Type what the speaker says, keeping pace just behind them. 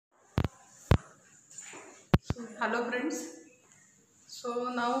Hello friends.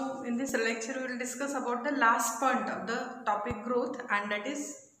 So now in this lecture we will discuss about the last point of the topic growth, and that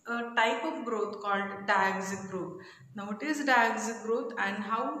is a type of growth called diauxic growth. Now what is diauxic growth and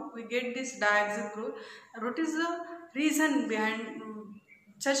how we get this diauxic growth? What is the reason behind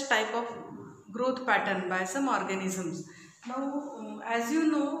such type of growth pattern by some organisms? Now as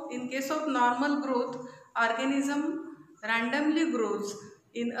you know, in case of normal growth, organism randomly grows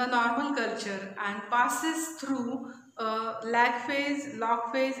in a normal culture and passes through lag phase, log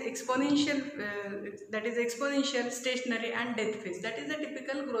phase, exponential, that is exponential, stationary and death phase. That is a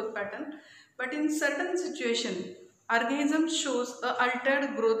typical growth pattern. But in certain situation, organism shows a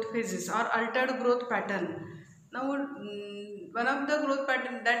altered growth phases or altered growth pattern. Now, one of the growth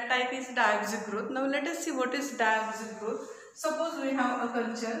pattern that type is diauxic growth. Now, let us see what is diauxic growth. Suppose we have a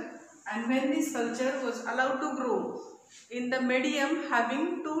culture, and when this culture was allowed to grow in the medium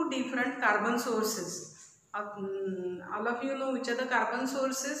having two different carbon sources. All of you know which are the carbon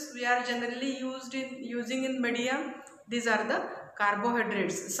sources we are generally using in medium. These are the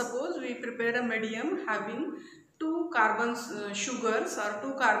carbohydrates. Suppose we prepare a medium having two carbon sugars or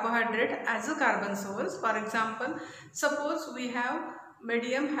two carbohydrate as a carbon source. For example, suppose we have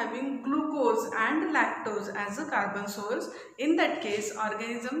medium having glucose and lactose as a carbon source. In that case,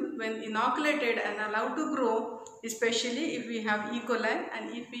 organism when inoculated and allowed to grow, especially if we have E. coli,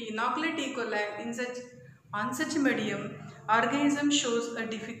 and if we inoculate E. coli on such medium, organism shows a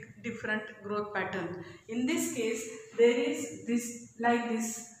different growth pattern. In this case, there is this, like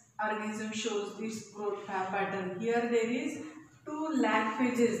this, organism shows this growth pattern. Here there is two lag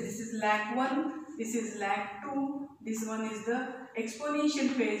phases. This is lag 1, this is lag 2, this one is the exponential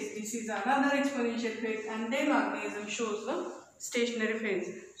phase, this is another exponential phase, and then organism shows the stationary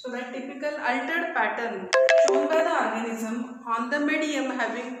phase. So that typical altered pattern shown by the organism on the medium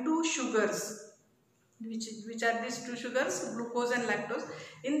having two sugars, which are these two sugars, glucose and lactose.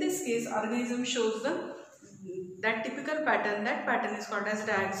 In this case, organism shows that typical pattern. That pattern is called as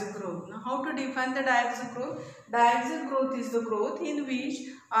diauxic growth. Now, how to define the diauxic growth? Diauxic growth is the growth in which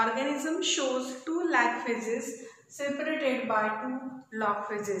organism shows two lag phases separated by two log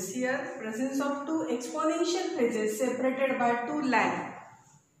phases. Here, presence of two exponential phases separated by two lag.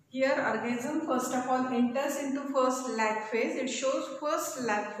 Here, organism first of all enters into first lag phase. It shows first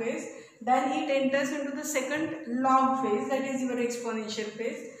lag phase. Then it enters into the second log phase, that is your exponential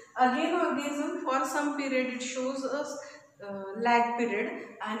phase. Again, organism for some period it shows us lag period,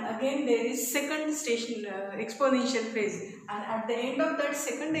 and again there is second exponential phase, and at the end of that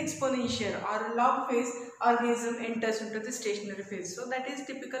second exponential or log phase, organism enters into the stationary phase. So that is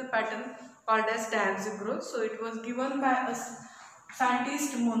typical pattern called as diauxic growth. So it was given by a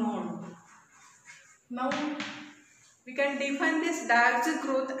scientist Monod. Now we can define this diauxic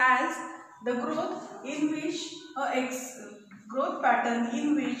growth as the growth in which growth pattern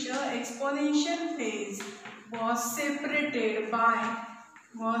in which a exponential phase was separated by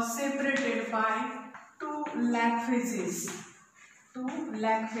two lag phases.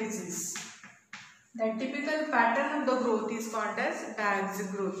 The typical pattern of the growth is called as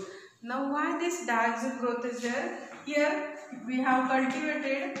diauxic growth. Now, why this diauxic growth is there? Here we have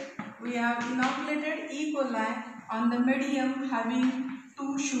inoculated E. coli on the medium having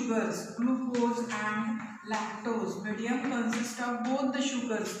two sugars, glucose and lactose. Medium consists of both the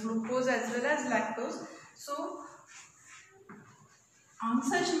sugars, glucose as well as lactose. So, on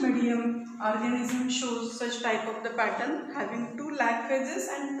such medium, organism shows such type of the pattern having two lag phases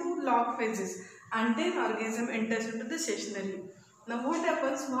and two log phases, and then organism enters into the stationary. Now what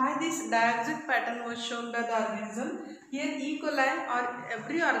happens? Why this diauxic pattern was shown by the organism? Here E. coli or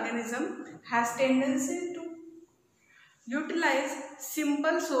every organism has tendency to utilize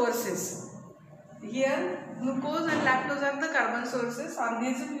simple sources. Here glucose and lactose are the carbon sources.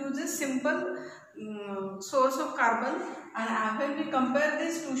 Organism uses simple source of carbon, and when we compare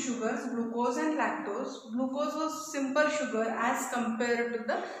these two sugars, glucose and lactose, glucose was simple sugar as compared to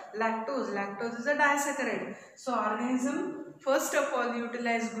the lactose. Lactose is a disaccharide. So organism first of all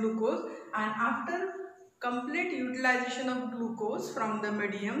utilize glucose, and after complete utilization of glucose from the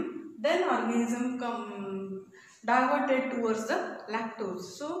medium, then organism diverted towards the lactose.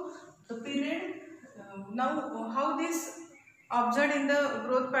 So the period now how this observed in the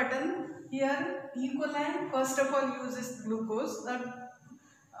growth pattern? Here E. coli first of all uses glucose.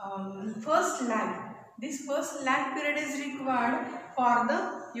 First lag. This first lag period is required for the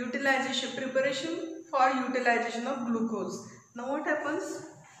preparation for utilization of glucose. Now what happens?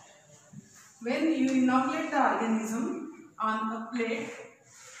 When you inoculate the organism on a plate,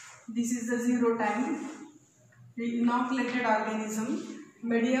 this is the 0 time. The inoculated organism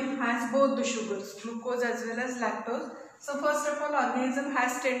medium has both the sugars, glucose as well as lactose. So first of all, organism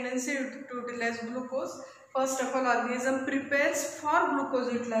has tendency to utilize glucose. First of all, organism prepares for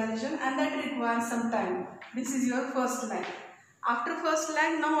glucose utilization, and that requires some time. This is your first lag. After first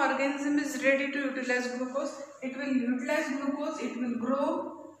lag, now organism is ready to utilize glucose. It will utilize glucose, it will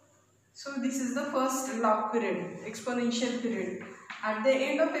grow. So this is the first log period, exponential period. At the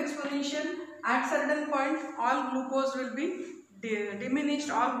end of exponential, at certain point, all glucose will be diminished,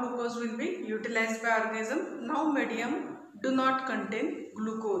 all glucose will be utilized by organism. Now medium do not contain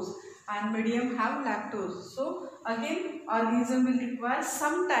glucose and medium have lactose. So again organism will require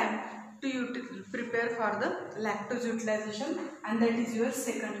some time to prepare for the lactose utilization, and that is your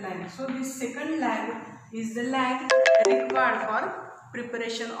second lag. So this second lag is the lag required for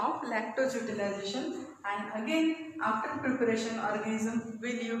preparation of lactose utilization, and again after preparation organism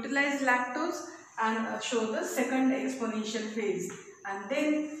will utilize lactose and show the second exponential phase, and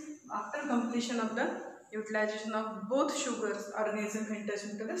then after completion of the utilization of both sugars, organism enters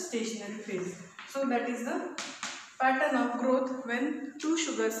into the stationary phase. So that is the pattern of growth when two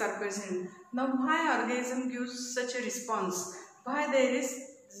sugars are present. Now why organism gives such a response? Why there is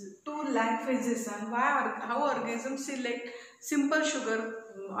two lag phases, and how organism select simple sugar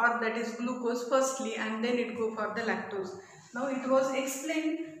or that is glucose firstly and then it go for the lactose? Now it was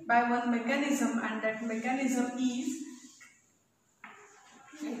explained by one mechanism, and that mechanism is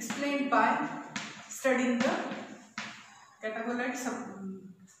explained by studying the catabolite.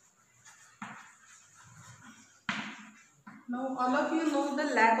 Now all of you know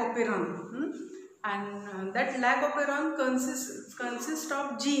the lag operon, and that lag operon consists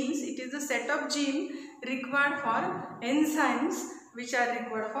of genes. It is a set of genes required for enzymes which are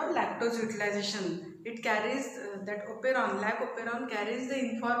required for lactose utilization. It carries that operon, lag operon carries the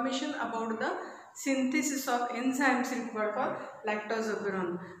information about the synthesis of enzymes required for lactose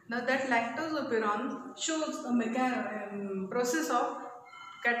operon. Now that lactose operon shows a process of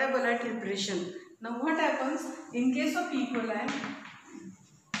catabolite reparation. Now what happens in case of E. coli?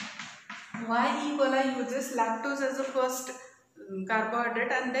 Why E. coli uses lactose as the first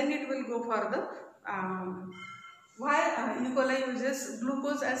carbohydrate and then it will go for the why E. coli uses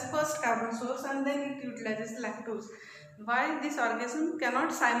glucose as first carbon source and then it utilizes lactose? Why this organism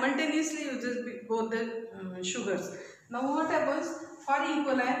cannot simultaneously uses both the sugars? Now what happens for E.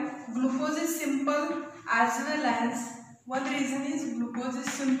 coli? Glucose is simple as well as, one reason is glucose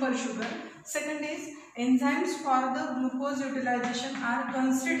is simple sugar. Second is enzymes for the glucose utilization are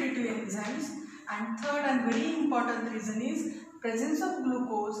constitutive enzymes. And third and very important reason is presence of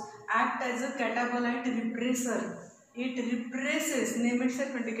glucose act as a catabolite repressor. It represses, name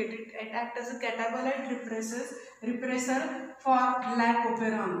itself indicated, it acts as a catabolite repressor for lag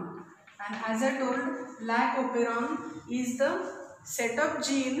operon. And as I told, lag operon is the set of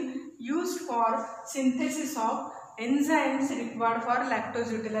gene used for synthesis of enzymes required for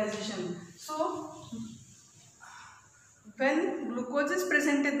lactose utilization. So when glucose is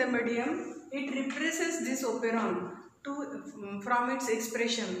present in the medium, it represses this operon from its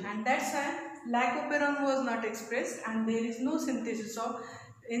expression, and that's why lag operon was not expressed and there is no synthesis of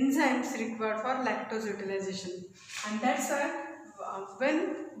enzymes required for lactose utilization. And that's why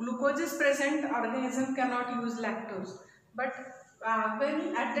when glucose is present, organism cannot use lactose. But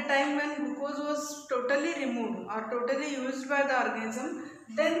when at the time when glucose was totally removed or totally used by the organism,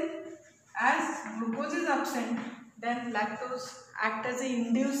 then as glucose is absent, then lactose act as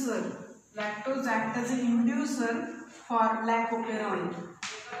an inducer. Lactose act as an inducer for lag operon,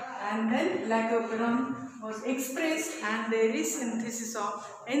 and then lag operon was expressed and there is synthesis of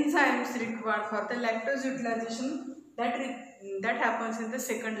enzymes required for the lactose utilization that happens in the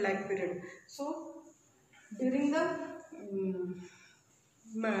second lag period. So during the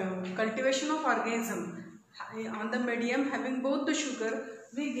cultivation of organism on the medium having both the sugar,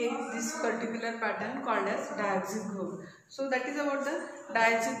 we get this particular pattern called as Diauxic growth. So that is about the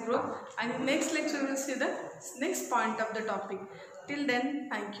Diauxic growth, and in next lecture we will see the next point of the topic. Till then,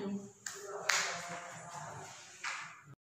 thank you.